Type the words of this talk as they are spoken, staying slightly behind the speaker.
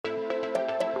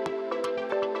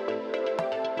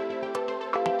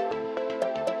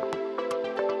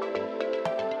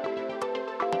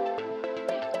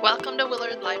Welcome to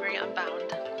Willard Library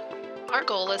Unbound. Our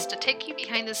goal is to take you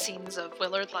behind the scenes of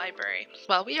Willard Library.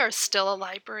 While we are still a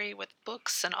library with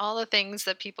books and all the things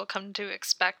that people come to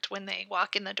expect when they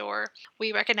walk in the door,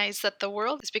 we recognize that the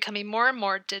world is becoming more and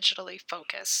more digitally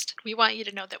focused. We want you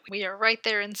to know that we are right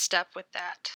there in step with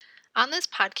that. On this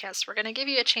podcast, we're going to give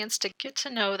you a chance to get to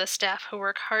know the staff who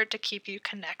work hard to keep you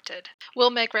connected.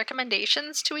 We'll make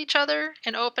recommendations to each other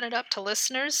and open it up to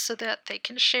listeners so that they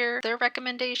can share their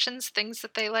recommendations, things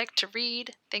that they like to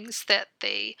read, things that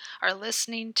they are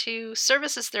listening to,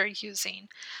 services they're using.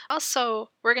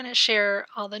 Also, we're going to share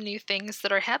all the new things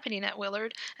that are happening at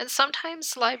Willard and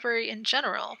sometimes library in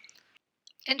general.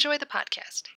 Enjoy the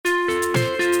podcast.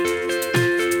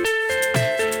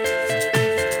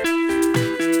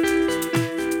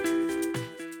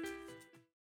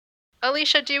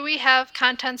 Alicia, do we have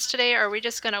contents today, or are we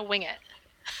just going to wing it?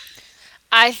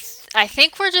 I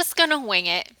think we're just gonna wing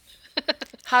it.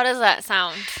 How does that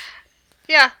sound?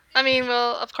 Yeah, I mean,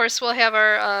 of course we'll have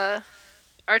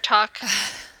our talk,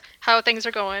 how things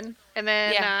are going, and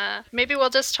then Yeah. maybe we'll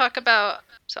just talk about.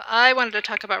 So I wanted to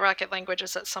talk about rocket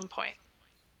languages at some point,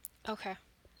 Okay.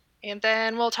 and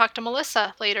then we'll talk to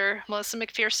Melissa later, Melissa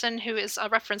McPherson, who is a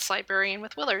reference librarian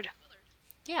with Willard.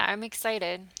 Yeah, I'm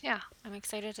excited. Yeah. I'm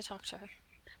excited to talk to her.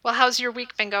 Well, how's your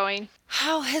week been going?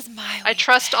 How has my week I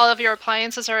trust been? all of your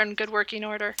appliances are in good working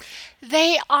order.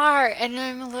 They are, and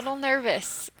I'm a little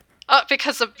nervous. Oh,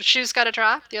 because the shoe's got to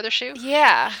drop, the other shoe?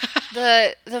 Yeah.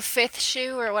 The fifth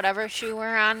shoe or whatever shoe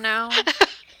we're on now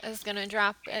is gonna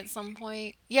drop at some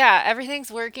point. Yeah, everything's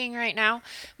working right now.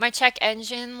 My check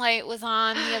engine light was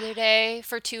on the other day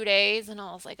for 2 days, and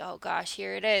I was like, oh gosh,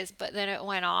 here it is. But then it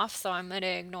went off, so I'm gonna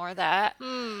ignore that.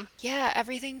 Hmm. Yeah,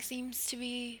 everything seems to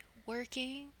be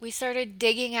working. We started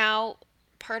digging out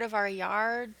part of our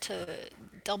yard to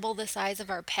double the size of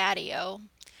our patio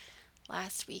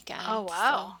last Oh, weekend. So,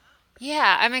 wow.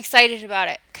 yeah, I'm excited about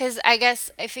it because I guess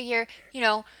I figure,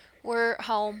 we're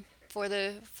home for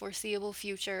the foreseeable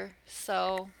future.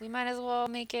 So, we might as well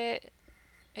make it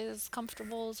as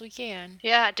comfortable as we can.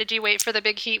 Yeah, did you wait for the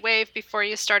big heat wave before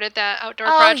you started that outdoor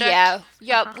Oh, project? yeah.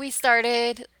 Yep. We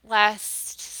started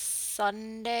last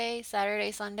Sunday,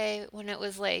 Saturday, Sunday, when it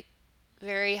was like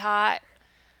very hot.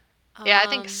 Yeah, I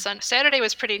think Um, Saturday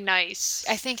was pretty nice.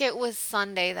 I think it was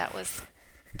Sunday that was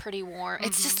pretty warm.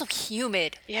 It's just so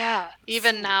humid. Yeah,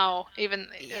 even So, now,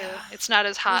 yeah. it's not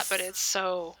as We hot, but s- it's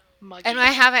so and muggy.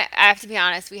 I have to be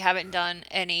honest, we haven't done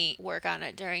any work on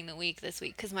it during the week this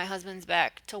week because my husband's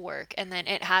back to work and then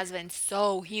it has been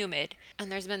so humid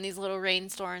and there's been these little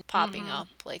rainstorms popping Hmm. up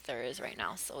like there is right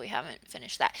now, so we haven't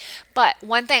finished that. But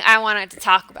one thing I wanted to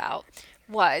talk about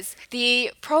was the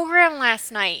program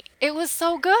last night. It was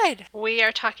so good. We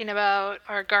are talking about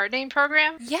our gardening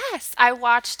program. Yes, I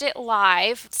watched it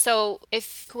live. So,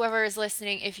 if whoever is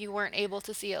listening, if you weren't able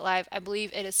to see it live, I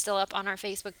believe it is still up on our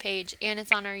Facebook page and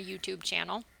it's on our YouTube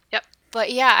channel. Yep.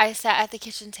 But yeah, I sat at the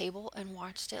kitchen table and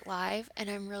watched it live, and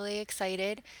I'm really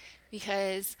excited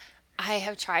because I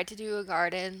have tried to do a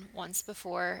garden once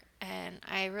before and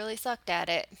I really sucked at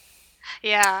it.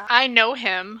 Yeah, I know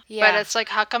him, but Yeah. it's like,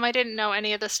 how come I didn't know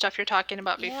any of the stuff you're talking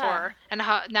about Yeah. before? And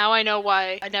how now I know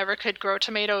why I never could grow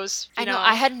tomatoes, I know,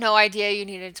 I had no idea you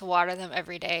needed to water them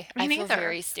every day. Me I feel neither.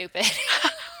 very stupid.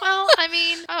 Well, I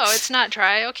mean, oh, it's not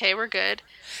dry. Okay, we're good.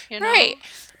 You Right. know?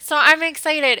 So I'm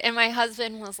excited. And my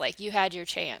husband was like, you had your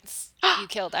chance. You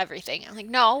killed everything. I'm like,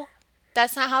 no,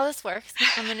 that's not how this works.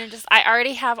 I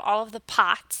already have all of the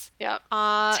pots. Yep. It's So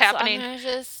I'm happening. gonna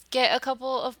just get a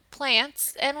couple of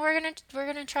plants and we're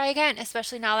gonna try again,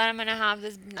 especially now that I'm gonna have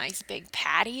this nice big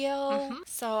patio. Hmm.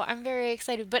 So I'm very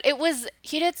excited. But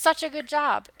he did such a good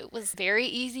job. It was very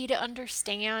easy to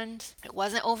understand. It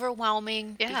wasn't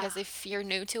overwhelming Yeah. because if you're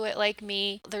new to it like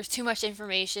me, there's too much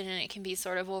information and it can be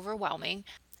sort of overwhelming.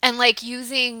 And like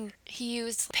he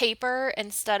used paper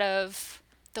instead of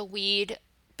the weed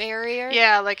barrier,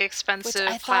 Yeah, like which I expensive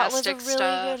thought was a plastic really good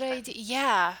stuff. idea.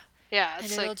 Yeah. Yeah, And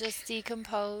it's it'll like, just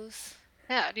decompose.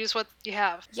 yeah, use what you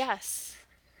have. Yes.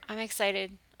 I'm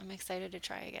excited. I'm excited to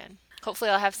try again. Hopefully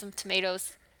I'll have some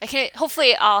tomatoes. I can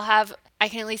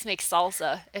at least make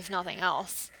salsa if nothing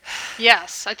else.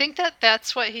 Yes, I think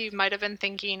that's what he might have been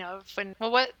thinking of when,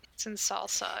 well, what's in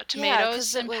salsa? Yeah, cuz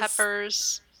Tomatoes it and was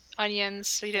peppers, onions.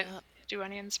 So he didn't yeah, do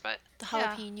onions, but the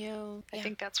yeah, jalapeno. I Yeah.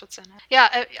 think that's what's in it.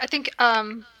 Yeah, I think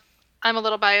I'm a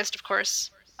little biased, of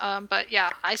course. But yeah,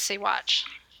 I say watch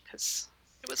because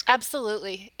it was good.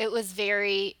 Absolutely. It was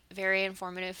very very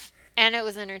informative and it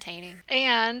was entertaining.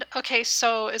 And okay,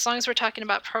 so as long as we're talking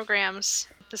about programs,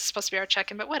 this is supposed to be our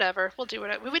check-in, but whatever. We'll do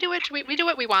it. We do it. We do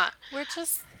what we want. We're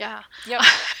just Yeah. yep.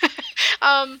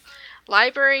 um,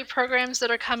 library programs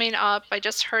that are coming up. I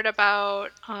just heard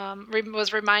about,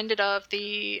 was reminded of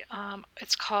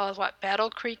it's called what? Battle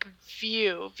Creek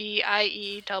View,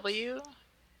 VIEW,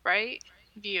 right?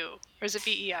 View. Or is it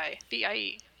VEI?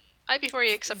 VIE. I before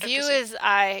you accept View FTC. is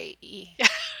IE.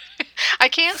 I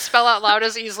can't spell out loud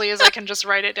as easily as I can just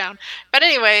write it down. But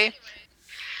anyway,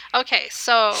 okay,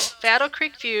 so Battle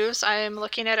Creek Views, I'm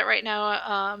looking at it right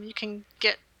now. You can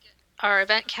get our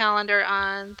event calendar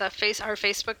on our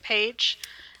Facebook page.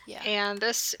 Yeah. And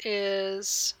this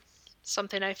is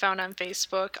something I found on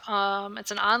Facebook.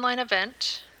 It's an online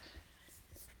event.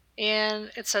 And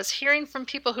it says, hearing from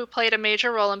people who played a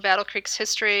major role in Battle Creek's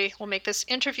history will make this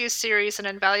interview series an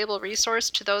invaluable resource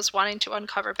to those wanting to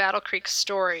uncover Battle Creek's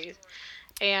story.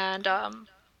 And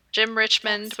Jim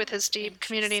Richmond, with his deep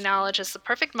community knowledge, is the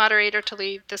perfect moderator to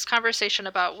lead this conversation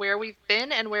about where we've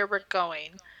been and where we're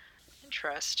going.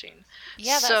 Interesting.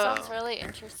 Yeah, that sounds really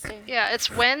interesting. Yeah,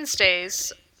 it's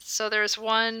Wednesdays. So there's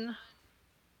one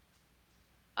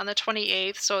on the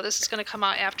 28th. So this is going to come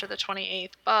out after the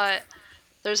 28th. But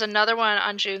there's another one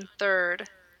on June 3rd,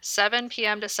 7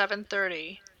 p.m. to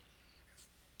 7:30.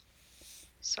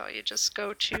 So you just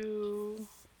go to...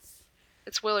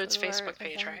 It's Willard's Facebook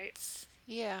page, right?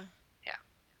 Yeah. Yeah.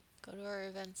 Go to our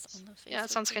events on the Facebook Yeah,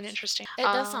 it sounds kind of interesting. It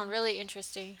does sound really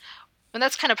interesting. And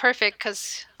that's kind of perfect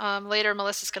because later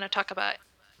Melissa's going to talk about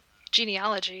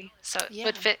genealogy, so it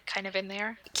would fit kind of in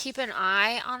there. Keep an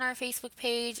eye on our Facebook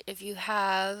page if you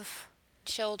have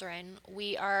children.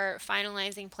 We are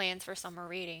finalizing plans for summer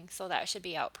reading, so that should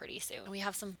be out pretty soon. We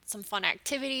have some fun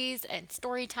activities and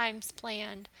story times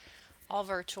planned, all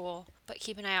virtual, but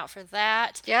keep an eye out for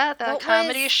that. Yeah, the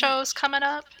comedy show's coming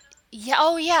up. Yeah,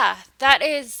 oh yeah, that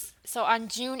is, so on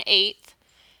June 8th,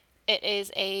 it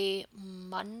is a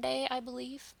Monday, I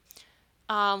believe.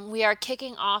 We are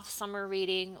kicking off summer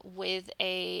reading with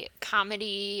a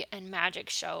comedy and magic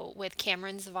show with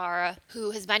Cameron Zavara,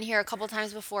 who has been here a couple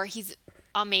times before. He's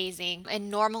amazing. And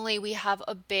normally we have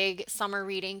a big summer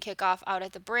reading kickoff out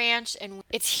at the branch, and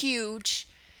it's huge.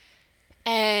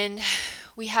 And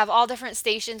we have all different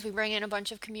stations. We bring in a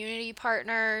bunch of community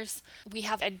partners. We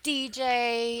have a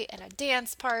DJ and a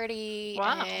dance party.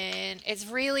 Wow. And it's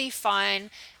really fun.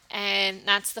 And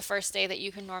that's the first day that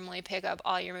you can normally pick up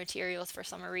all your materials for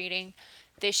summer reading.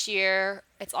 This year,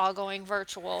 it's all going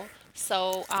virtual.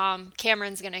 So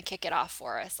Cameron's going to kick it off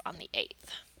for us on the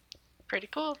 8th. Pretty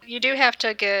cool. You do have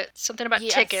to get something about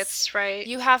tickets, right?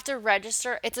 You have to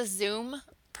register. It's a Zoom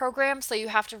program, so you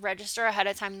have to register ahead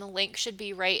of time. The link should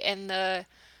be right in the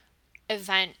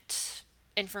event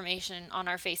information on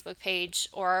our Facebook page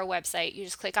or our website. You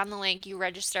just click on the link, you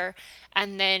register,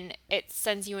 and then it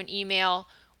sends you an email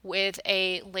with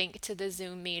a link to the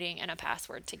Zoom meeting and a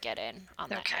password to get in on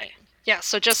that night. Yeah,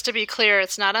 so just to be clear,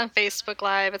 it's not on Facebook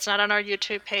Live, it's not on our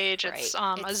YouTube page, it's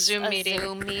a Zoom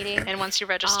meeting. And once you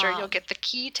register, you'll get the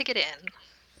key to get in.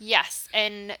 Yes,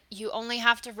 and you only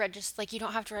have to register, like you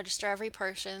don't have to register every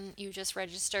person, you just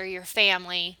register your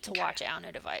family to watch it on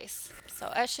a device.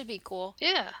 So that should be cool.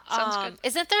 Yeah, sounds good.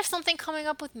 Isn't there something coming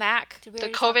up with Mac? The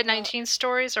COVID-19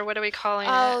 stories, or what are we calling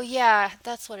it? Oh, yeah,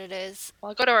 that's what it is. Well,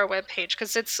 I'll go to our webpage,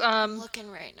 because it's... I'm looking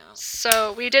right now.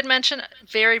 So we did mention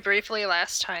very briefly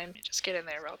last time. Just get in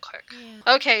there real quick.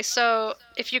 Yeah. Okay, so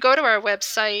if you go to our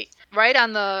website, right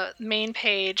on the main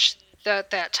page,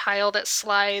 that tile that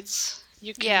slides...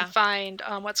 You can find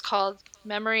what's called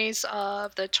Memories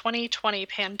of the 2020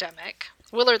 Pandemic,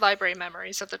 Willard Library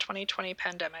Memories of the 2020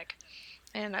 Pandemic.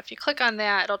 And if you click on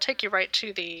that, it'll take you right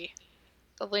to the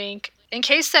link. In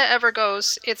case that ever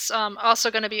goes, it's also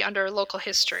going to be under local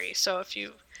history. So if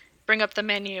you bring up the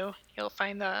menu, you'll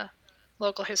find the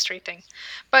local history thing.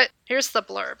 But here's the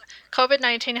blurb.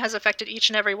 COVID-19 has affected each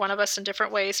and every one of us in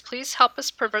different ways. Please help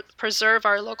us preserve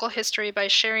our local history by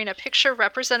sharing a picture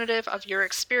representative of your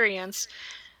experience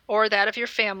or that of your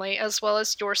family, as well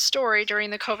as your story during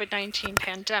the COVID-19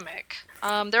 pandemic.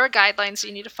 There are guidelines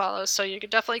you need to follow, so you're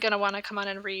definitely going to want to come on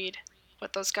and read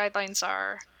what those guidelines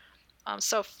are.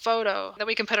 So photo that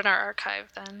we can put in our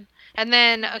archive then. And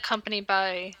then accompanied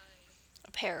by...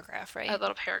 a paragraph, right? A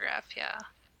little paragraph, yeah.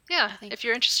 Yeah, if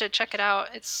you're interested, check it out.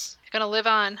 It's going to live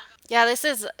on. Yeah, this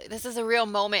is a real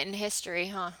moment in history,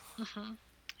 huh? Mm-hmm.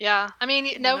 Yeah, I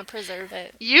mean, preserve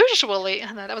it. Usually,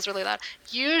 that was really loud.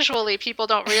 Usually, people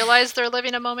don't realize they're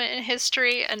living a moment in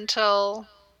history until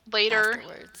later.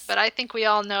 Afterwards. But I think we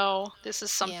all know this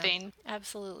is something. Yeah,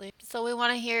 absolutely. So we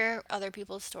want to hear other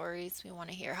people's stories. We want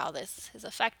to hear how this has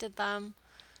affected them.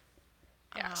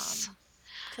 Yes.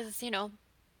 Because,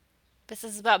 this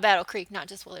is about Battle Creek, not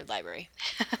just Willard Library.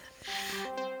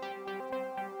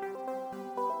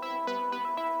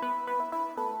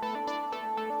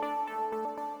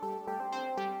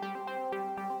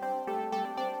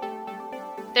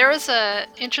 There was a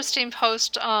interesting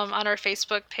post on our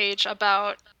Facebook page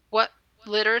about what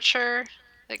literature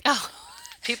like Oh,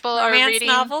 people are romance reading,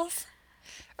 novels?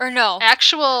 Or no?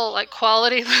 actual like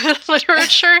quality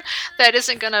literature that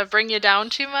isn't going to bring you down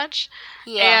too much.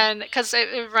 Yeah. And because it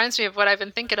reminds me of what I've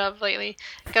been thinking of lately,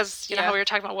 because you know how Yeah. we were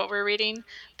talking about what we're reading,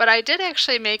 but I did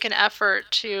actually make an effort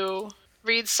to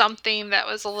read something that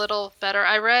was a little better.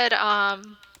 I read A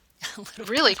little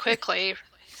really better. quickly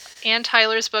Ann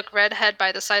Tyler's book Redhead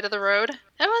by the Side of the Road.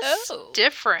 It was Oh.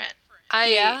 different. I,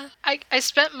 Yeah. I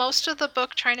spent most of the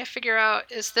book trying to figure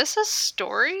out, is this a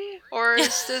story or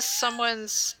is this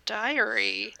someone's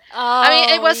diary? I mean,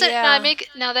 it Oh, wasn't. yeah.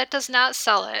 Now that does not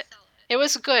sell it. It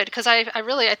was good because I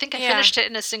think I Yeah. finished it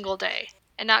in a single day,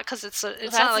 and not because Well, it's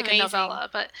not that's like a amazing. novella,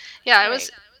 but yeah, Right.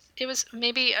 it was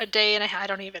maybe a day and a half. I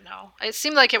don't even know. It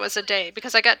seemed like it was a day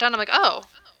because I got done. I'm like, oh,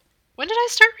 when did I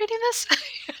start reading this?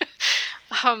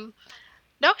 um,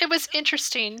 no, it was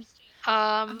interesting.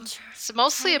 It's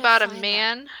mostly Trying to about a find that.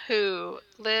 man who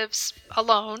lives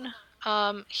alone.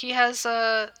 He has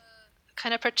a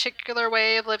kind of particular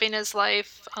way of living his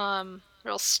life,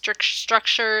 real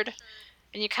structured,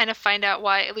 and you kind of find out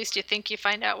why. At least you think you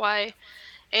find out why.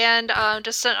 And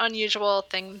just an unusual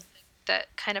thing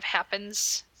that kind of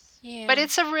happens. But Yeah.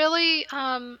 it's a really,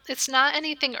 it's not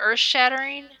anything earth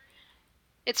shattering.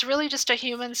 It's really just a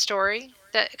human story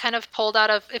that kind of pulled out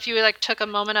of, if you like took a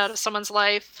moment out of someone's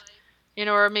life, you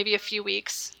know, or maybe a few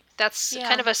weeks. That's kind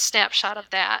Yeah. of a snapshot of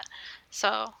that.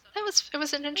 So it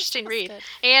was an interesting That's read, good.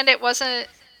 and it wasn't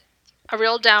a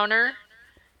real downer.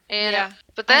 Yeah.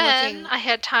 But I'm then looking. I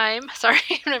had time. Sorry,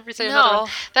 I'm gonna say another one.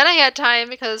 No. Then I had time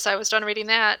because I was done reading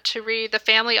that to read *The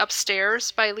Family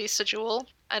Upstairs* by Lisa Jewell.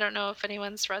 I don't know if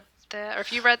anyone's read that or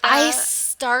if you read I that.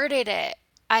 started it.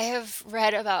 I have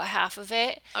read about half of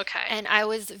it, Okay. and I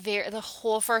was the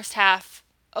whole first half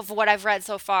of what I've read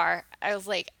so far, I was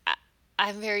like,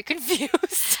 I'm very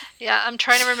confused. Yeah, I'm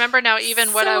trying to remember now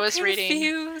even what I So was reading.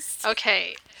 confused.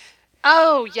 Okay.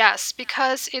 Oh, yes,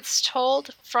 because it's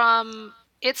told from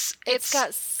It's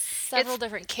got several it's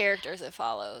different characters it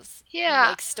follows and yeah.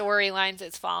 like storylines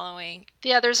it's following.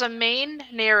 Yeah, there's a main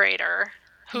narrator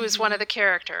who's one of Hmm. the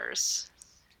characters.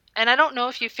 And I don't know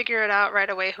if you figure it out right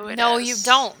away who it No, you is.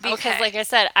 don't because Okay. like I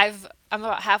said, I'm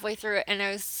about halfway through it and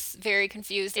I was very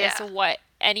confused as Yeah. to what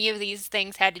any of these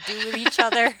things had to do with each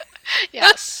other.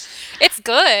 Yes. It's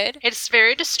good. It's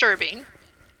very disturbing.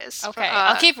 It's Okay,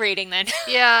 I'll keep reading then.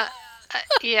 yeah,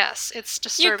 yes, it's you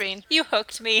disturbing. you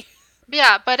hooked me.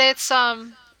 Yeah, but it's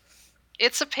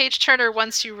a page turner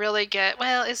once you really get,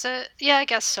 well, is it? Yeah, I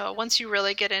guess so. Once you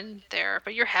really get in there,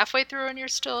 but you're halfway through and you're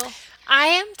still. I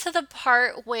am to the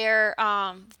part where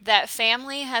that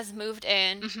family has moved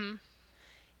in Mhm.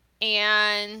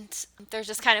 and they're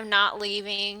just kind of not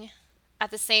leaving. At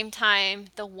the same time,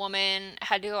 the woman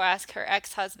had to go ask her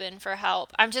ex-husband for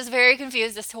help. I'm just very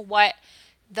confused as to what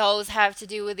those have to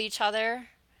do with each other,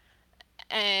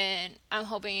 and I'm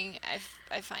hoping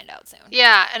I find out soon.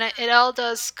 Yeah, and it all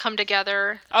does come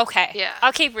together. Okay, Yeah.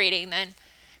 I'll keep reading then,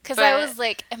 because I But was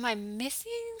like, am I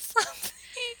missing something?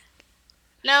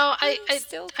 no, I'm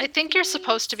still I think you're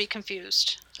supposed to confused. be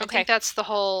confused. I think Okay, that's the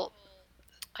whole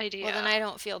well then idea. I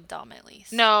don't feel dumb at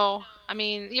least. No, I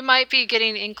mean, you might be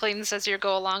getting inklings as you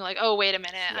go along, like, oh, wait a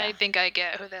minute, I Yeah. think I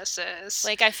get who this is.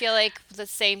 Like I feel like the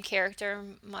same character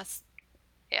must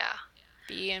Yeah.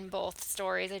 be in both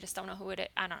stories. I just don't know who it is.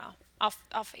 I don't know.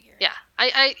 I'll figure it Yeah.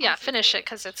 out. I'll Yeah, keep finish it reading.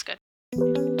 because it's good.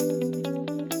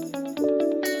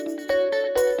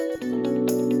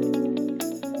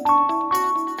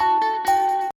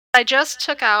 I just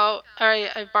took out, or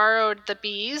I borrowed The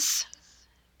Bees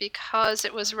because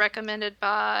it was recommended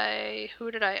by, who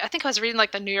did I think I was reading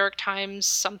like the New York Times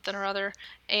something or other,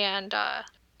 and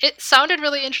it sounded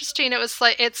really interesting. It was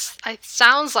like, it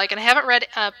sounds like, and I haven't read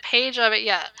a page of it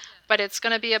yet, but it's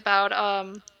going to be about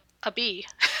a bee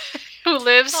who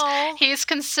lives, Oh, he's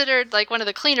considered like one of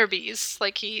the cleaner bees,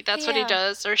 like that's what he yeah.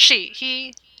 does, or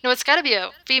he no, it's got to be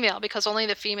a female because only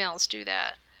the females do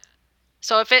that.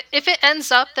 So if it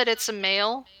ends up that it's a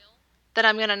male, then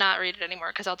I'm gonna not read it anymore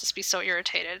because I'll just be so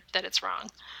irritated that it's wrong.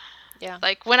 Yeah.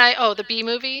 Like the Bee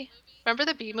Movie. Remember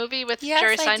the Bee Movie with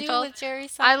Jerry Yes, I do Seinfeld? with Jerry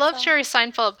I love Seinfeld. Jerry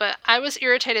Seinfeld, but I was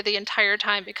irritated the entire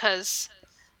time because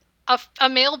a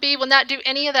male bee will not do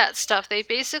any of that stuff. They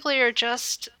basically are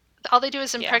just, all they do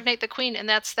is Yeah, impregnate the queen, and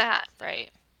that's that. right.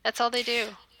 That's all they do.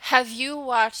 Have you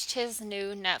watched his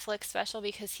new Netflix special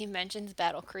because he mentions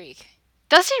Battle Creek?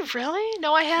 Does he really?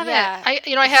 No, I haven't. Yeah,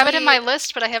 I have it in my he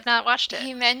list, but I have not watched it.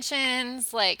 he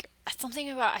mentions like something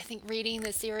about I think reading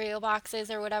the cereal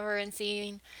boxes or whatever and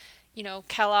seeing,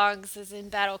 Kellogg's is in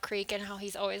Battle Creek and how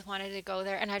he's always wanted to go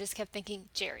there and I just kept thinking,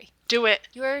 Jerry. Do it.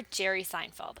 You're Jerry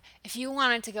Seinfeld. If you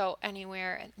wanted to go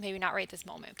anywhere, maybe not right this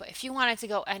moment, but if you wanted to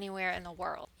go anywhere in the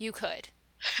world, you could.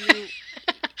 You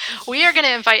We are going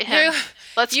to invite him. you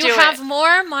Let's you do have it.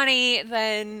 more money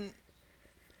than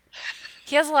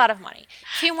he has a lot of money.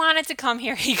 If he wanted to come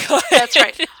here, he could. That's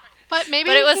right. But maybe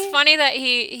But it was funny that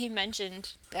he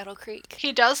mentioned Battle Creek.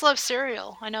 he does love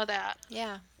cereal. I know that.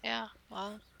 Yeah. Yeah.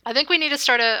 Well, I think we need to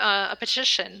start a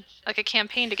petition, like a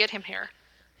campaign to get him here.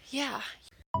 yeah.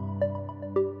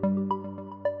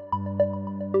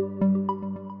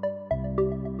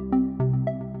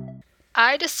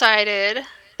 I decided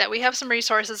that we have some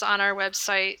resources on our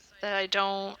website that I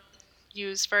don't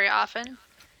use very often.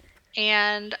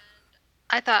 And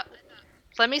I thought,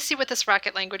 let me see what this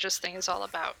Rocket Languages thing is all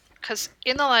about. Because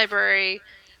in the library,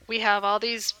 we have all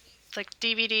these like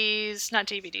DVDs, not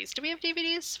DVDs. Do we have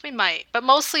DVDs? We might, but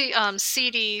mostly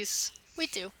CDs. We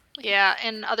do. Yeah,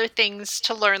 and other things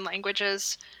to learn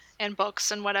languages and books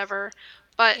and whatever.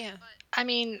 But Yeah. I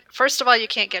mean, first of all, you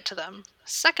can't get to them.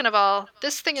 Second of all,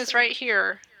 this thing is right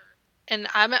here, and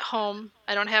I'm at home.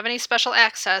 I don't have any special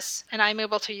access, and I'm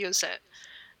able to use it.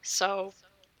 So,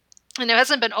 and it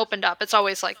hasn't been opened up. It's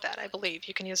always like that, I believe.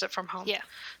 You can use it from home. Yeah.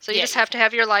 So you Yeah, just you have to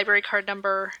have your library card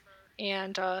number.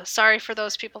 And sorry for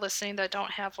those people listening that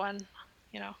don't have one.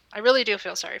 You know, I really do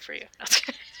feel sorry for you.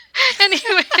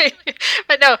 Anyway,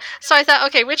 but no. So I thought,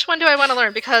 okay, which one do I want to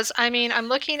learn? Because I mean, I'm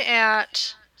looking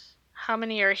at how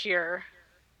many are here.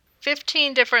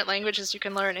 15 different languages you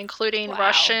can learn, including Wow.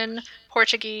 Russian,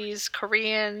 Portuguese,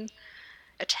 Korean,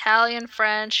 Italian,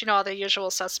 French, you know, all the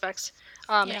usual suspects.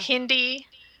 Yeah. Hindi.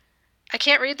 I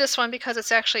can't read this one because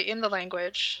it's actually in the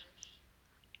language.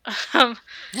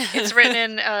 It's written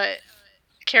in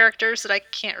characters that I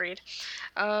can't read.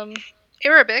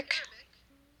 Arabic.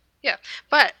 Yeah.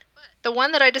 But the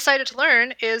one that I decided to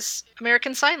learn is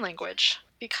American Sign Language.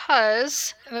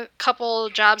 Because a couple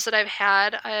jobs that I've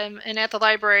had, and at the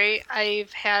library,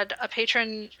 I've had a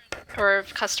patron or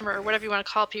customer or whatever you want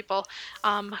to call people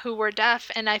who were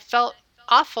deaf, and I felt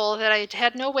awful that I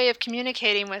had no way of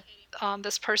communicating with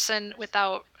this person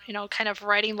without, you know, kind of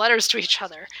writing letters to each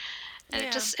other. And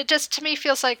Yeah. it just to me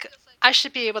feels like I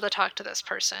should be able to talk to this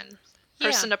person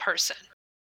to person.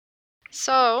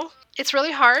 So it's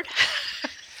really hard.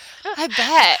 I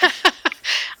bet.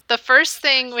 The first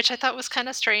thing, which I thought was kind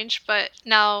of strange, but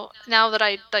now that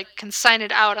I like can sign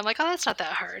it out, I'm like, oh, that's not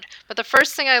that hard. But the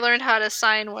first thing I learned how to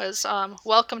sign was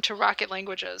 "Welcome to Rocket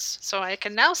Languages," so I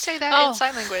can now say that in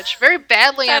sign language very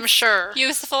badly, I'm That's sure.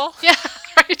 Useful. Yeah,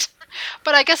 right.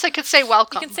 But I guess I could say You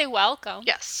welcome. can say welcome.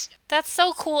 Yes. That's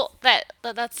so cool that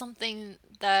that's something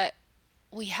that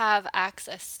we have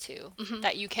access to,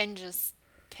 that you can just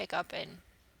pick up and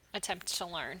attempt to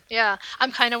learn. Yeah,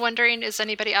 I'm kind of wondering, is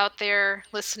anybody out there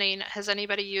listening, has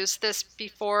anybody used this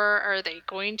before? Are they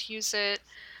going to use it?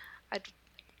 I'd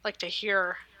like to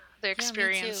hear the too.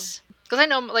 experience. Because I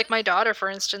know, like my daughter, for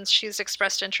instance, she's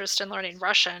expressed interest in learning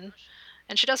Russian,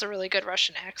 and she does a really good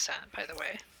Russian accent, by the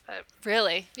way. But,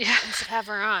 Really? yeah, We should have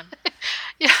her on.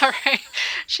 yeah, right.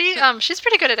 She's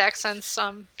pretty good at accents.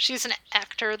 She's an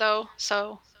actor though,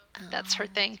 so that's her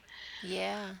thing.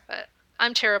 Yeah. But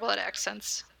I'm terrible at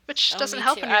accents, which Oh, doesn't me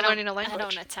help too. when I you're don't- learning a I don't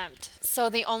language. attempt. So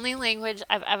the only language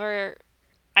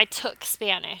I took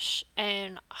Spanish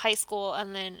in high school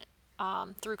and then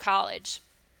through college.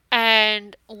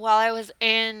 And while I was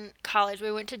in college,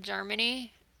 we went to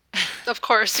Germany, Of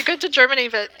course, you go to Germany,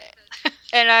 but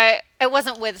and it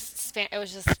wasn't with Spanish. It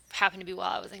was just happened to be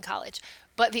while I was in college.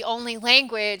 But the only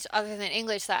language other than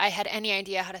English that I had any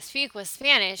idea how to speak was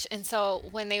Spanish. And so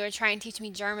when they would try and teach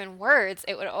me German words,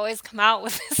 it would always come out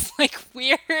with this like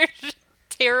weird,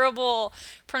 terrible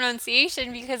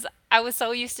pronunciation because I was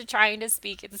so used to trying to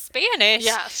speak in Spanish.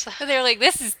 yes. that they were like,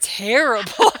 this is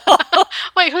terrible.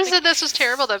 Wait, who said this was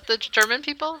terrible? The German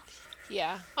people?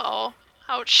 Yeah. Oh,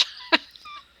 ouch.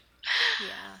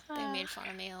 Yeah. They made fun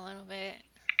of me a little bit.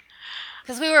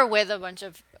 Because we were with a bunch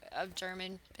of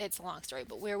German, it's a long story,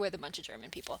 but we were with a bunch of German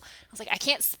people. I was like, I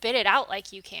can't spit it out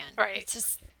like you can. Right. It's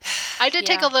just, I did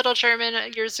take Yeah. a little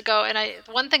German years ago, and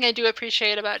one thing I do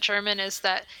appreciate about German is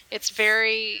that it's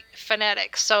very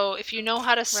phonetic. So if you know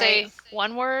how to say Right.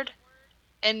 one word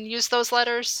and use those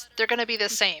letters, they're going to be the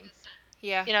same.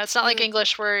 yeah. You know, it's not like You-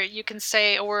 English where you can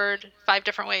say a word 5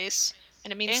 different ways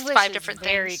and it means English 5 is different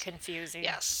very things. confusing.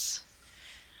 Yes.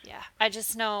 Yeah. I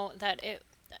just know that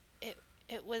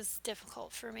it was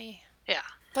difficult for me. Yeah.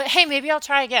 But hey, maybe I'll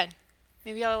try again.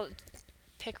 Maybe I'll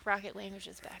pick Rocket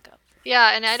Languages back up.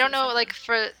 Yeah, and I don't See if I know, like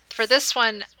for this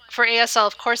one, for ASL,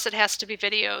 of course it has to be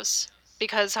videos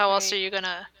because how else Right. are you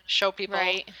gonna show people?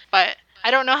 Right. But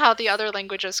I don't know how the other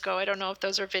languages go. I don't know if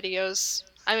those are videos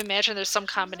I imagine there's some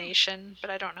combination, but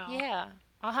I don't know. Yeah,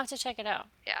 I'll have to check it out.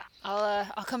 Yeah,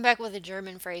 I'll come back with a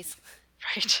German phrase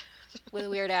right. with a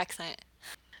weird accent.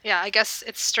 Yeah, I guess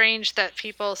it's strange that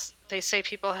they say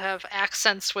people have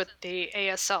accents with the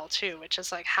ASL too, which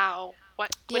is like how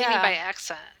what do you mean by Yeah,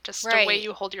 accent? Just the way right.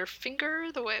 you hold your finger,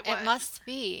 the way It what? must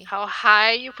be. How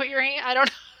high you put your hand? I don't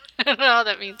know. I don't know how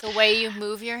that means. The way you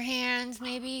move your hands,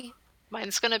 maybe?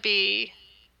 Mine's gonna be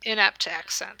inept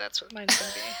accent. That's what mine's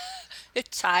gonna be.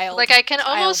 Like I can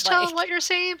almost tell Childlike. what you're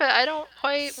saying, but I don't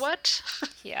quite what.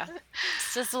 Yeah.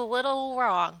 It's just a little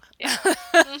wrong. Yeah.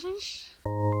 Hmm.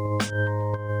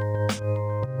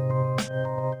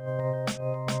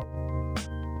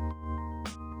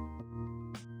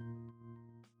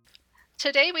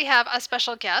 Today we have a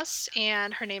special guest,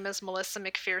 and her name is Melissa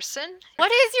McPherson.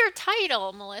 What is your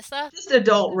title, Melissa? Just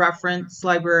adult reference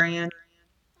librarian.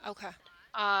 Okay.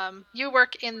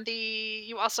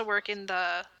 You also work in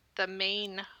the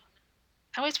main.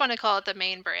 I always want to call it the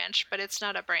main branch, but it's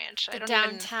not a branch. I The don't even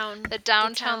downtown the downtown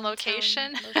downtown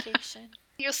location. location.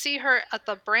 You'll see her at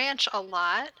the branch a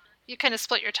lot. You kind of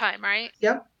split your time, right?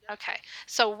 Yep. Okay.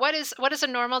 So what is a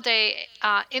normal day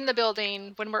in the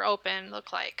building when we're open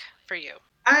look like for you?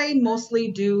 I mostly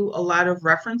do a lot of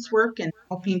reference work and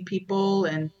helping people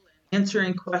and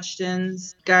answering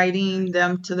questions, guiding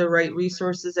them to the right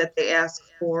resources that they ask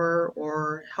for,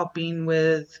 or helping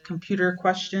with computer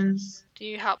questions. Do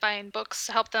you help buying books?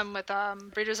 Help them with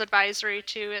readers advisory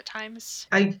too at times?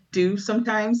 I do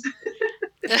sometimes.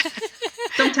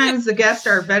 Sometimes the guests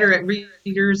are better at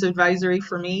readers advisory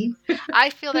for me. I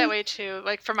feel that way too.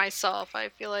 Like for myself, I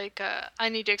feel like I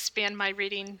need to expand my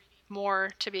reading more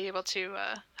to be able to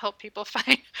help people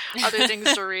find other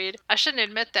things to read. I shouldn't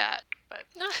admit that, but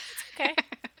No, it's okay.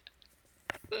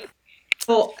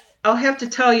 Well, I'll have to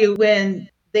tell you, when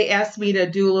they asked me to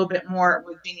do a little bit more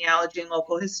with genealogy and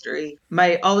local history,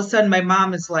 my all of a sudden my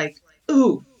mom is like,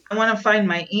 "Ooh, I want to find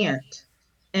my aunt,"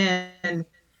 and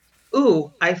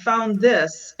 "Ooh, I found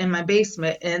this in my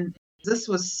basement," and this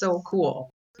was so cool.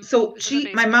 So who's in the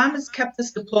my basement? mom has kept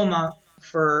this diploma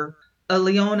for a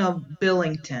Leona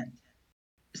Billington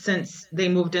since they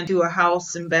moved into a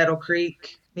house in Battle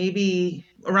Creek, maybe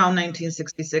around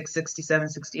 1966, 67,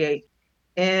 68.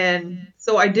 And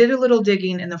so I did a little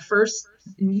digging in the first,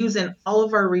 using all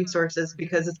of our resources,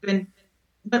 because it's been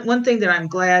one thing that I'm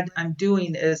glad I'm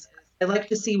doing is I like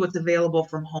to see what's available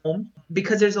from home,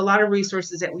 because there's a lot of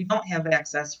resources that we don't have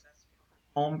access from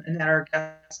home and that our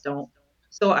guests don't.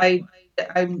 So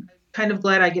I'm kind of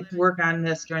glad I get to work on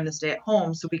this during the stay at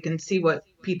home so we can see what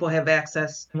people have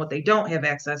access and what they don't have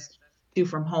access to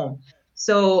from home.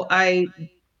 So I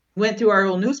went through our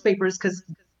old newspapers, because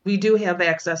we do have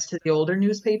access to the older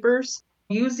newspapers.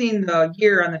 Using the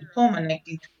year on the diploma,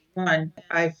 1921,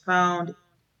 I found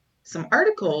some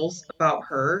articles about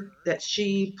her, that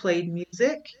she played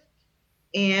music,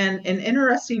 and an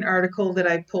interesting article that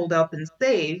I pulled up and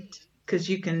saved, because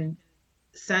you can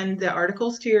send the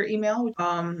articles to your email.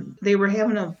 They were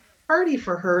having a party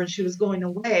for her and she was going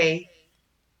away,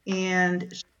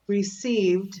 and she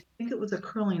received, I think it was a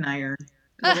curling iron,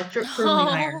 an electric curling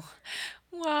iron.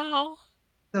 Oh, wow.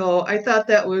 So I thought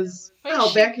that was, Wait, wow,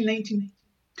 back in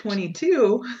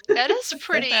 1922. that is That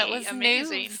pretty was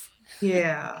amazing. news.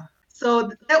 Yeah. So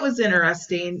that was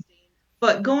interesting.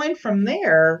 But going from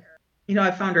there,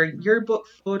 I found her yearbook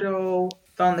photo,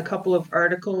 found a couple of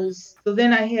articles. So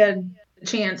then I had a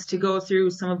chance to go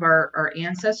through some of our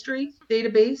ancestry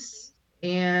database,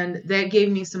 and that gave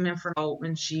me some info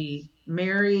when she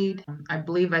married. I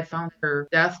believe I found her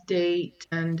death date,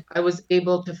 and I was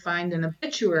able to find an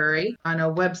obituary on a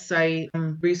website,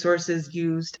 resources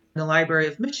used in the Library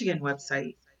of Michigan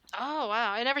website. Oh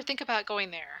wow, I never think about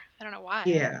going there. I don't know why.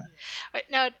 Yeah. Wait,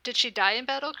 now, did she die in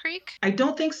Battle Creek? I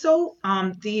don't think so.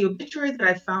 The obituary that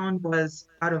I found was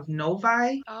out of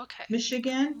Novi, Oh, okay.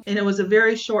 Michigan, and it was a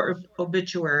very short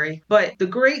obituary. But the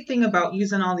great thing about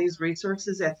using all these resources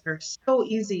is that they're so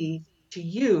easy to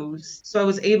use. So I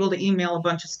was able to email a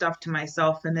bunch of stuff to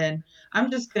myself, and then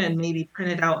I'm just gonna maybe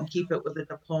print it out and keep it with a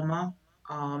diploma.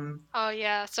 Oh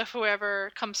yeah, so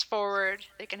whoever comes forward,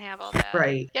 they can have all that.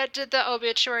 Right. Yeah, did the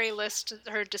obituary list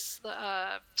her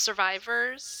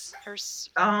survivors?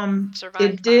 Survived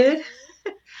It by? did.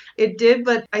 It did,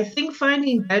 but I think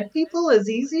finding dead people is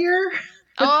easier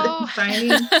than Oh, finding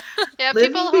yeah,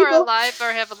 living people who are people. alive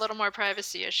or have a little more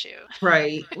privacy issue.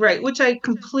 Right, right, which I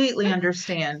completely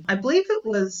understand. I believe it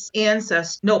was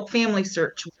Family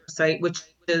Search website, which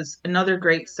is another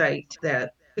great site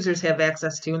that users have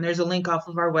access to. And there's a link off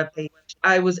of our webpage.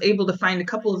 I was able to find a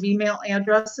couple of email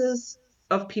addresses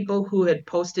of people who had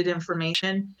posted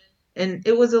information, and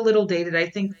it was a little dated. I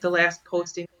think the last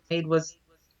posting made was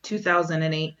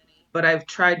 2008, but I've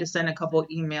tried to send a couple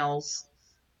emails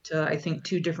to, I think,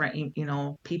 two different,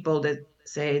 people that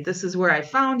say, this is where I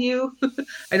found you.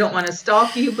 I don't want to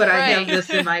stalk you, but I have Right. this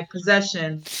in my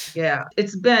possession. Yeah.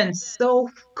 It's been so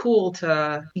cool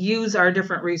to use our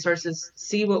different resources,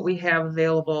 see what we have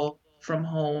available from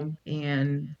home,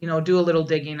 and, do a little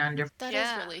digging on different. That is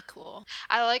Yeah. really cool.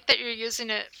 I like that you're using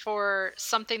it for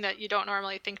something that you don't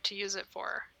normally think to use it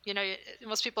for.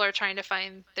 Most people are trying to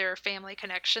find their family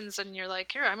connections, and you're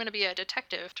like, here, I'm going to be a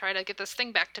detective, try to get this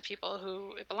thing back to people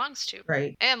who it belongs to,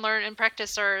 Right. and learn and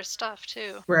practice our stuff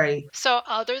too. Right. So,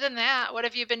 other than that, what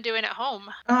have you been doing at home,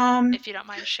 Um, if you don't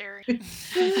mind sharing? Right.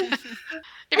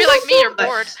 If I you're like don't me, you're do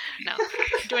bored. much. No,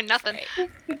 doing nothing.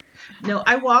 No,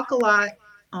 I walk a lot.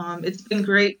 It's been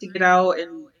great to get out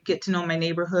and get to know my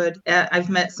neighborhood. I've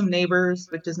met some neighbors,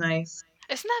 which is nice.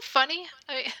 Isn't that funny?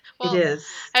 It Well, is.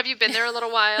 have you been there a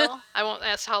little while? I won't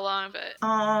ask how long, but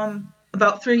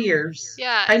About 3 years.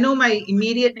 yeah. I know my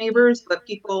immediate neighbors, but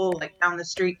people like down the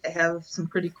street that have some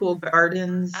pretty cool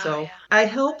gardens. Oh, So yeah. I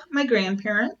help my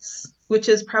grandparents, which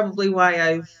is probably why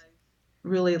I've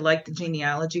really liked the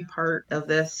genealogy part of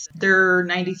this. They're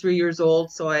 93 years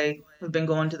old, so I have been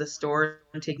going to the store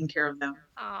and taking care of them.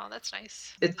 Oh, that's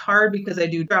nice. It's hard because I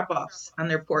do drop offs on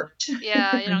their porch.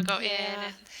 Yeah, you don't go in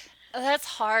Yeah. and That's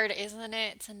hard, isn't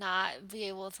it, to not be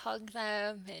able to hug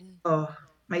them and Oh,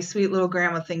 my sweet little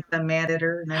grandma thinks I'm mad at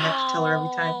her, and I have to tell her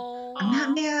every time, oh, I'm not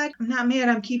oh, mad. I'm not mad.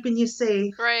 I'm keeping you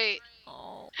safe. right.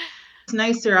 oh, It's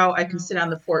nice they're out. I can sit on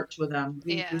the porch with them.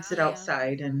 We Yeah. sit yeah.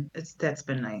 outside, and that's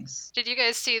been nice. Did you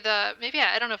guys see maybe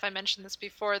I don't know if I mentioned this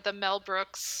before, the Mel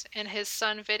Brooks and his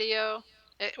son video?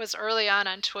 It was early on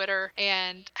Twitter,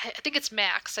 and I think it's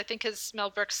Max. I think his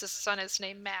Mel Brooks' son is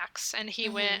named Max, and he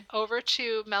went Mhm. over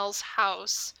to Mel's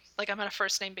house. Like, I'm on a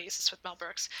first name basis with Mel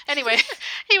Brooks. Anyway,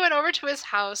 he went over to his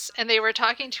house, and they were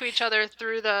talking to each other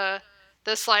through the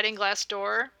sliding glass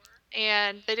door,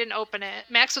 and they didn't open it.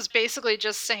 Max was basically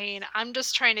just saying, I'm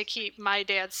just trying to keep my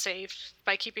dad safe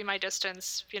by keeping my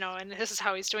distance, and this is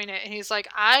how he's doing it. And he's like,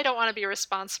 I don't want to be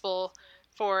responsible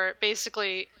for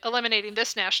basically eliminating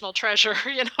this national treasure,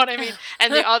 you know what I mean?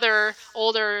 And the other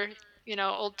older,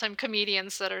 old time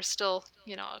comedians that are still,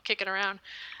 kicking around.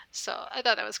 So I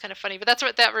thought that was kind of funny. But that's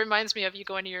what that reminds me of, you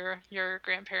going to your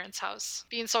grandparents' house,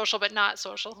 being social but not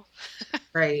social.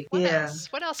 Right. What Yeah. else?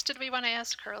 What else did we want to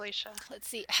ask her, Alicia? Let's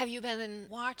see. Have you been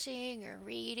watching or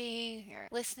reading or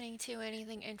listening to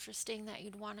anything interesting that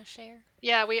you'd want to share?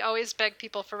 Yeah, we always beg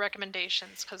people for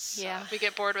recommendations because Yeah, we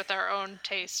get bored with our own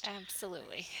taste.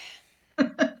 absolutely.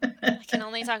 I can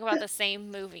only talk about the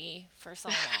same movie for so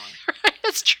long.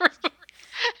 It's true.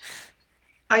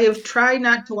 I have tried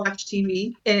not to watch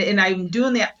TV, and I'm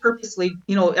doing that purposely.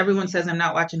 Everyone says I'm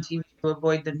not watching TV to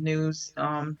avoid the news,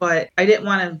 but I didn't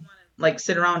want to like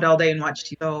sit around all day and watch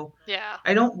TV. So Yeah,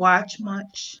 I don't watch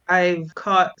much. I've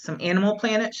caught some Animal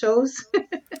Planet shows. Oh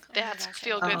my that's gosh, I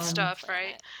feel love good Um, Animal stuff, right?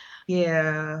 Planet.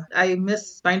 Yeah, I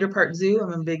miss Binder Park Zoo.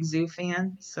 I'm a big zoo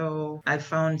fan, so I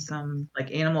found some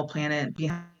like Animal Planet,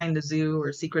 Behind the Zoo,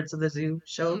 or Secrets of the Zoo Hmm.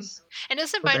 shows. And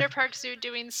isn't Those are, Binder I Park Zoo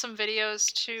doing some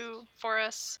videos too for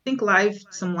us? think,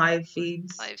 some live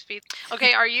feeds. Live feeds.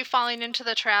 Okay, are you falling into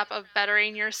the trap of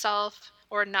bettering yourself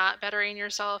or not bettering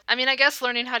yourself? I mean, I guess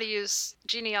learning how to use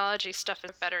genealogy stuff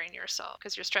is bettering yourself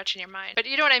because you're stretching your mind. But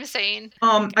you know what I'm saying?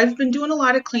 I've been doing a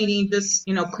lot of cleaning, just,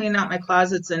 cleaning out my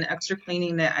closets and extra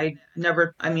cleaning that I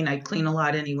never, I mean, I clean a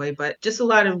lot anyway, but just a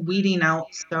lot of weeding out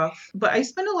stuff. But I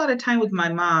spend a lot of time with my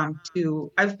mom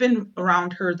too. I've been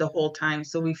around her the whole time,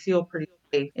 so we feel pretty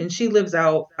safe. And she lives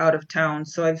out of town,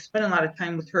 so I've spent a lot of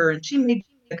time with her. And she made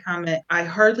the comment, I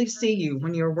hardly see you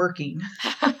when you're working.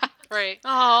 Right.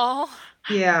 Oh,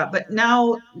 Yeah, but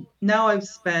now I've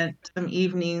spent some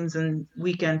evenings and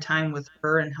weekend time with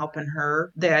her and helping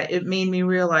her, that it made me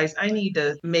realize I need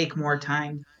to make more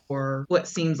time for what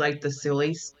seems like the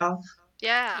silly stuff.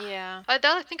 Yeah. yeah. I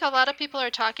think a lot of people are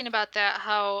talking about that,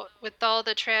 how with all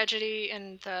the tragedy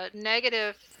and the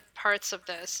negative parts of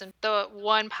this, and the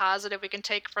one positive we can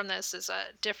take from this is a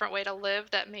different way to live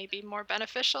that may be more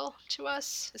beneficial to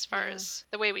us as far Yeah. as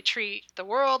the way we treat the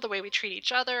world, the way we treat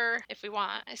each other, if we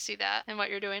want. I see that in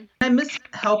what you're doing. I miss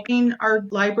helping our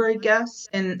library guests,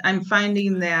 and I'm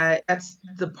finding that that's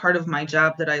the part of my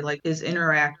job that I like, is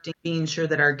interacting, being sure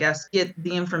that our guests get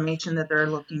the information that they're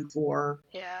looking for.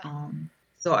 Yeah.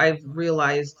 So I've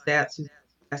realized that through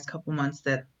the last couple months,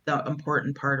 that the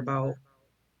important part about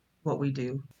what we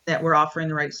do, that we're offering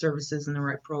the right services and the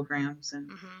right programs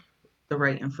and Hmm. the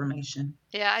right information.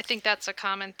 Yeah, I think that's a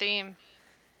common theme.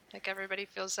 Like everybody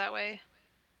feels that way.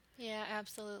 Yeah,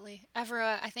 absolutely.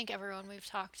 Everyone, I think everyone we've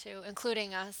talked to,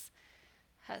 including us,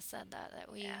 has said that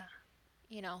Yeah.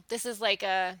 this is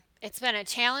it's been a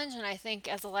challenge, and I think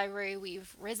as a library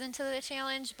we've risen to the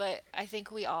challenge, but I think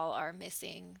we all are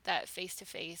missing that face to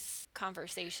face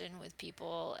conversation with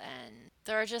people, and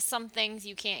there are just some things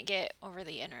you can't get over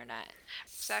the internet.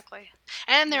 Exactly.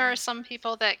 And there Yeah, are some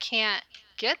people that can't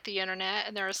get the internet,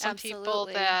 and there are some people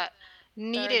absolutely. that There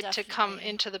are needed to come definitely,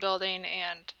 into the building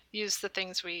and use the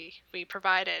things we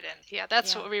provided. And yeah,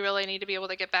 that's yeah. what we really need to be able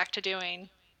to get back to doing,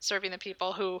 serving the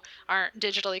people who aren't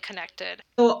digitally connected.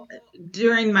 So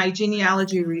during my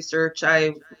genealogy research, I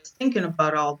was thinking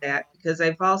about all that because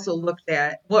I've also looked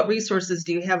at what resources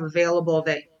do you have available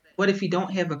that what if you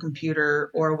don't have a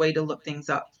computer or a way to look things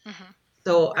up. Hmm.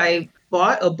 So Right. I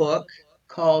bought a book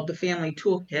called The Family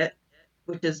Toolkit,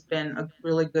 which has been a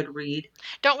really good read.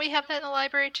 Don't we have that in the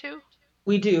library too?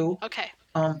 We do. Okay.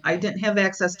 I didn't have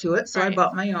access to it, so I Right.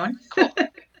 bought my own, Cool.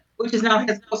 which is now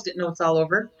has post-it notes all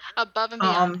over. Above and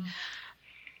beyond. Um,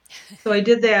 so I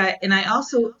did that, and I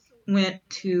also went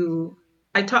to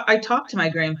I talked to my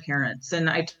grandparents, and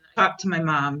I talked to my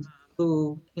mom,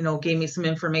 who gave me some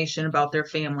information about their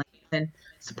family, and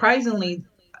surprisingly,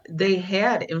 they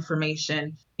had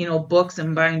information, books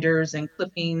and binders and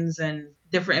clippings and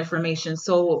different information.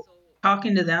 So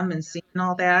talking to them and seeing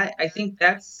all that, I think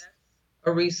that's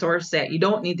a resource that you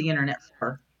don't need the internet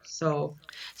for. So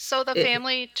So the it,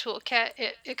 family toolkit,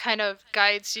 it kind of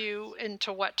guides you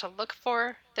into what to look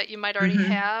for that you might already mhm.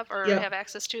 have or Yep. have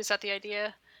access to. Is that the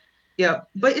idea? Yeah,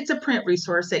 but it's a print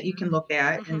resource that you can look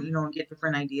at and Hmm. and get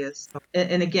different ideas. So,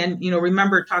 and again,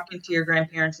 remember talking to your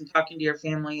grandparents and talking to your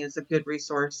family is a good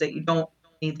resource that you don't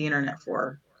need the internet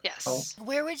for. So, Yes.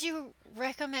 Where would you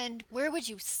recommend? Where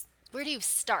do you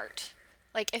start?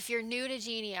 Like, if you're new to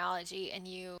genealogy and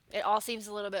it all seems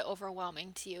a little bit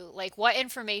overwhelming to you, like, what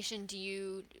information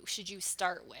should you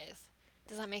start with?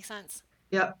 Does that make sense?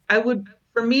 yeah, I would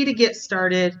for me to get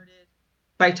started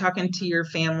by talking to your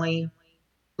family.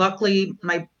 Luckily,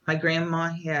 my grandma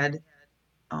had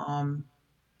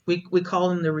we call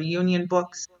them the reunion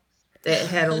books that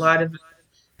had a lot of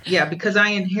yeah, because I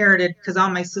inherited because all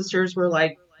my sisters were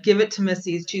like, give it to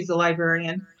Missy, she's a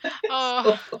librarian.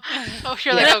 Oh, So oh,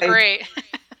 you're like, yeah, oh, great.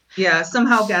 yeah,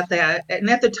 somehow got that. And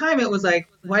at the time, it was like,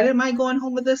 why am I going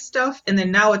home with this stuff? And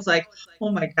then now it's like, oh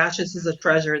my gosh, this is a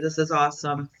treasure. This is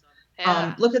awesome.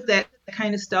 Yeah. Look at that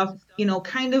kind of stuff.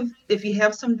 Kind of if you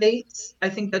have some dates, I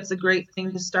think that's a great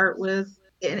thing to start with.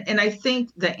 And I think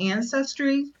the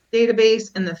ancestry database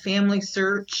and the family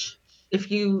search, if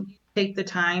you take the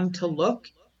time to look,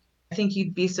 I think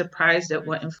you'd be surprised at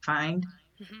what you find.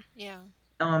 Hmm. Yeah.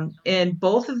 And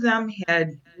both of them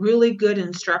had really good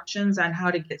instructions on how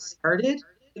to get started,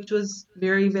 which was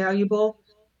very valuable.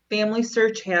 Family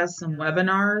Search has some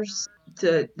webinars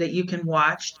that you can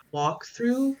watch walk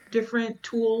through different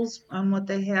tools on what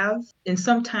they have. And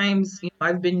sometimes,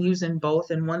 I've been using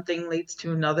both, and one thing leads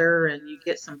to another, and you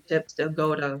get some tips to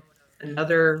go to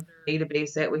another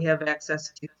database that we have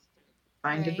access to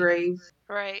find a Right. grave.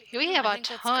 Right. We No, have I a think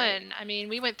that's great. ton. I mean,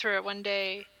 we went through it one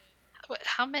day.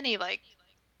 How many? Like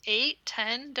 8,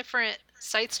 10 different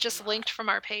sites just linked from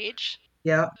our page.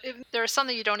 Yeah, There are some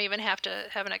that you don't even have to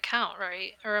have an account,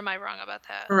 right? Or am I wrong about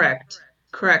that? correct.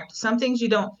 Correct. Some things you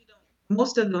don't,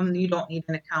 most of them you don't need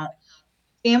an account.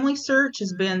 Family Search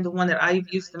has been the one that I've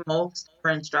used the most for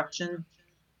instruction.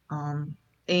 Um,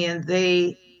 and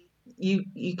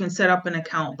you can set up an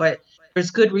account, but there's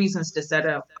good reasons to set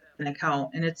up an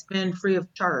account, and it's been free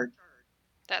of charge.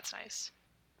 That's nice.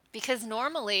 Because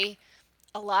normally,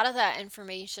 a lot of that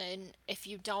information, if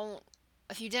you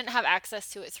didn't have access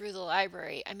to it through the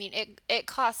library, I mean, it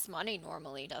costs money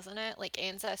normally, doesn't it? Like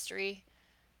Ancestry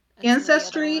and some of the other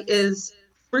Ancestry ones. is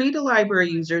free to library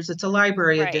users. It's a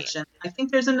library Right. edition. I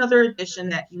think there's another edition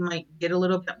that you might get a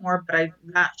little bit more, but I'm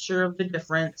not sure of the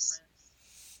difference.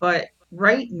 But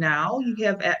right now,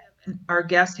 our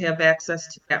guests have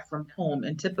access to that from home,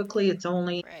 and typically it's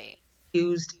only Right.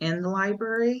 used in the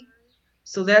library.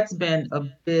 So that's been a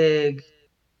big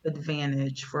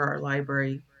advantage for our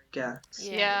library guests.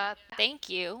 Yeah. Yeah. Thank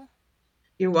you.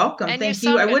 You're welcome. And you Thank you.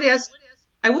 sound good.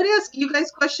 I would ask you guys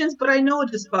questions, but I know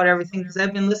just about everything because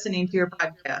I've been listening to your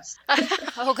podcast.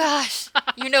 Oh gosh,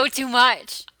 you know too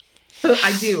much.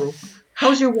 I do.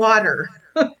 How's your water?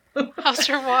 How's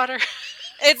your water?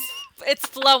 It's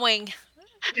flowing.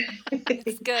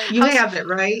 It's good. You How's have it,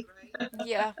 right?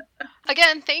 Yeah.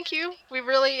 Again, thank you. We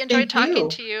really enjoyed Thank talking you.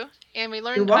 to you and You're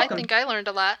I welcome. think I learned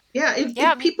a lot. Yeah,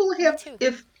 Yeah, me too.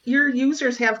 if your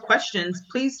users have questions,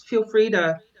 please feel free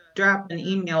to drop an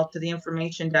email to the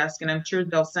information desk, and I'm sure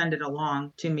they'll send it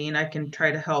along to me, and I can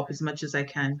try to help as much as I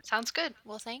can. Sounds good.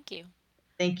 Well, thank you.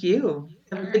 Thank you.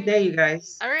 Have All a good right. day, you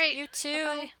guys. All right. You too.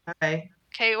 Bye-bye. Bye.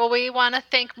 Okay, well, we want to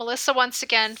thank Melissa once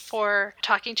again for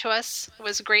talking to us. It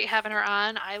was great having her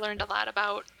on. I learned a lot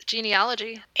about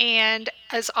genealogy. And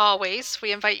as always,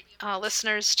 we invite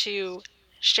listeners to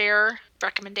share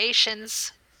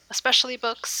recommendations, especially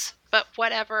books, but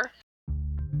whatever.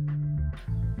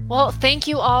 Well, thank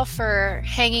you all for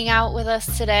hanging out with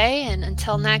us today. And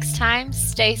until next time,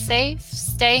 stay safe,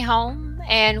 stay home,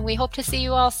 and we hope to see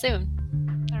you all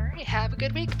soon. All right, have a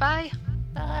good week. Bye.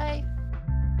 Bye.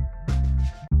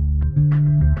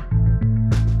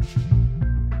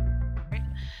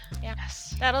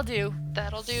 Yes, That'll do.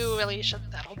 that'll do, Alicia.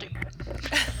 That'll do.